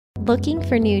Looking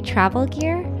for new travel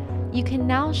gear? You can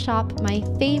now shop my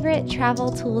favorite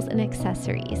travel tools and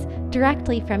accessories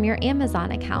directly from your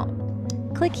Amazon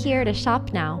account. Click here to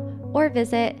shop now or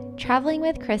visit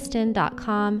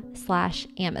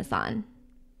travelingwithkristen.com/Amazon.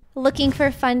 Looking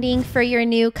for funding for your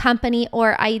new company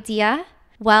or idea?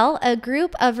 Well, a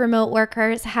group of remote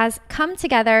workers has come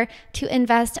together to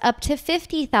invest up to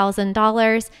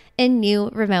 $50,000 in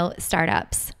new remote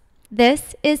startups.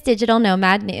 This is Digital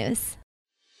Nomad News.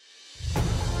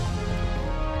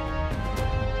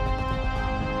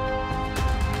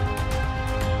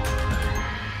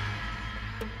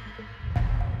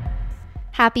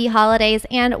 Happy holidays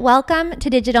and welcome to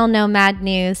Digital Nomad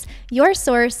News, your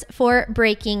source for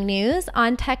breaking news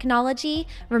on technology,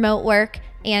 remote work,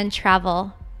 and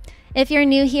travel. If you're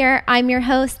new here, I'm your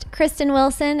host, Kristen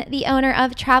Wilson, the owner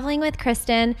of Traveling with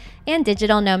Kristen and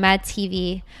Digital Nomad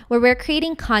TV, where we're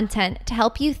creating content to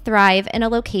help you thrive in a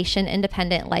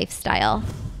location-independent lifestyle.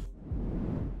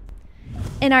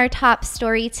 In our top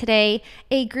story today,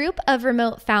 a group of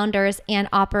remote founders and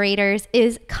operators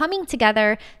is coming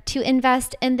together to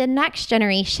invest in the next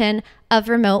generation of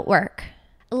remote work.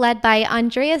 Led by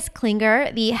Andreas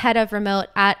Klinger, the head of remote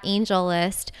at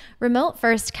AngelList, Remote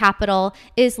First Capital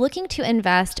is looking to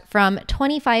invest from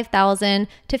 $25,000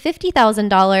 to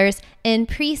 $50,000 in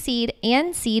pre-seed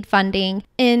and seed funding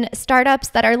in startups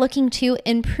that are looking to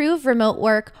improve remote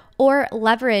work or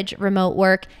leverage remote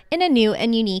work in a new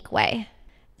and unique way.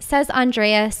 Says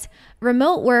Andreas,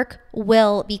 remote work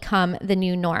will become the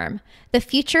new norm. The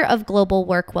future of global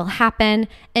work will happen,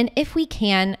 and if we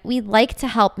can, we'd like to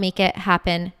help make it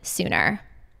happen sooner.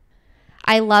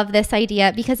 I love this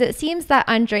idea because it seems that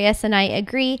Andreas and I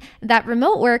agree that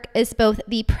remote work is both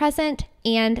the present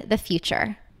and the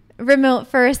future. Remote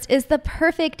First is the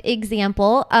perfect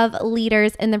example of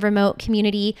leaders in the remote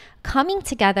community coming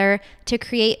together to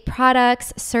create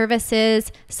products,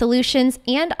 services, solutions,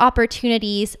 and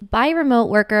opportunities by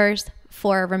remote workers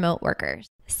for remote workers.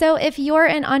 So if you're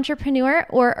an entrepreneur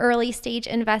or early stage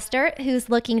investor who's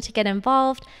looking to get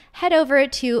involved, head over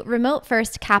to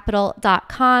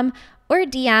remotefirstcapital.com or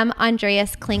DM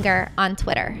Andreas Klinger on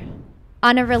Twitter.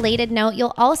 On a related note,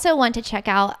 you'll also want to check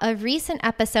out a recent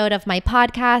episode of my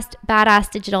podcast,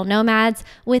 Badass Digital Nomads,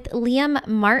 with Liam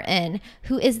Martin,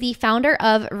 who is the founder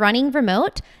of Running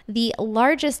Remote, the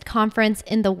largest conference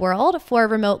in the world for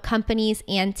remote companies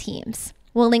and teams.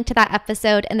 We'll link to that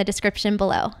episode in the description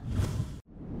below.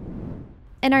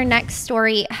 In our next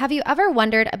story, have you ever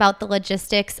wondered about the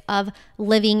logistics of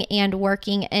living and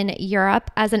working in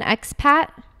Europe as an expat?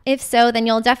 If so, then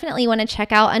you'll definitely want to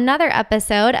check out another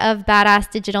episode of Badass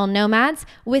Digital Nomads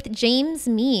with James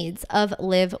Meads of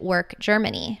Live Work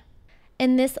Germany.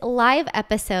 In this live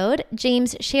episode,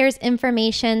 James shares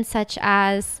information such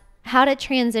as how to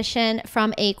transition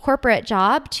from a corporate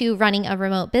job to running a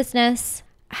remote business,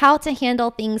 how to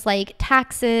handle things like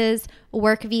taxes,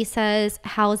 work visas,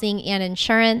 housing, and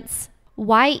insurance,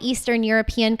 why Eastern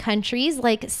European countries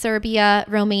like Serbia,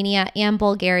 Romania, and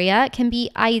Bulgaria can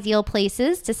be ideal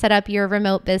places to set up your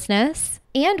remote business,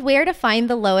 and where to find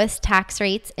the lowest tax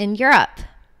rates in Europe.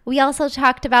 We also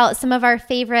talked about some of our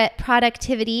favorite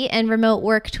productivity and remote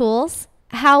work tools,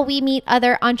 how we meet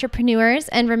other entrepreneurs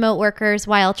and remote workers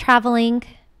while traveling,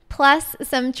 plus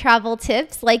some travel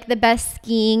tips like the best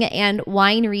skiing and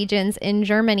wine regions in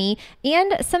Germany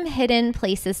and some hidden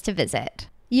places to visit.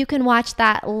 You can watch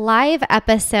that live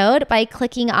episode by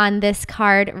clicking on this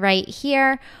card right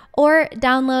here, or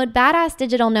download Badass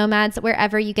Digital Nomads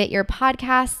wherever you get your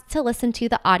podcasts to listen to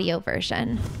the audio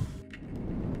version.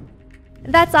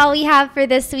 That's all we have for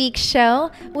this week's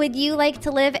show. Would you like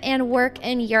to live and work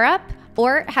in Europe,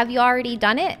 or have you already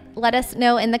done it? Let us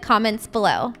know in the comments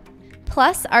below.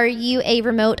 Plus, are you a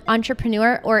remote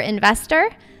entrepreneur or investor?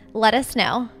 Let us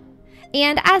know.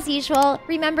 And as usual,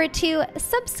 remember to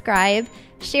subscribe.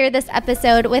 Share this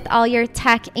episode with all your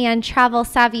tech and travel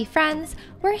savvy friends.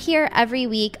 We're here every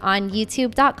week on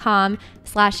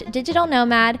youtube.com/digital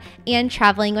nomad and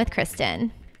Traveling with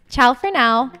Kristen. Ciao for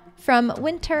now from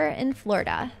winter in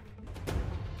Florida.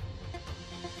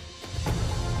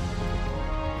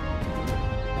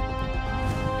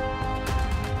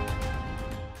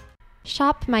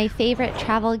 Shop my favorite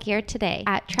travel gear today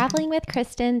at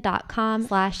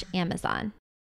travelingwithkristen.com/Amazon.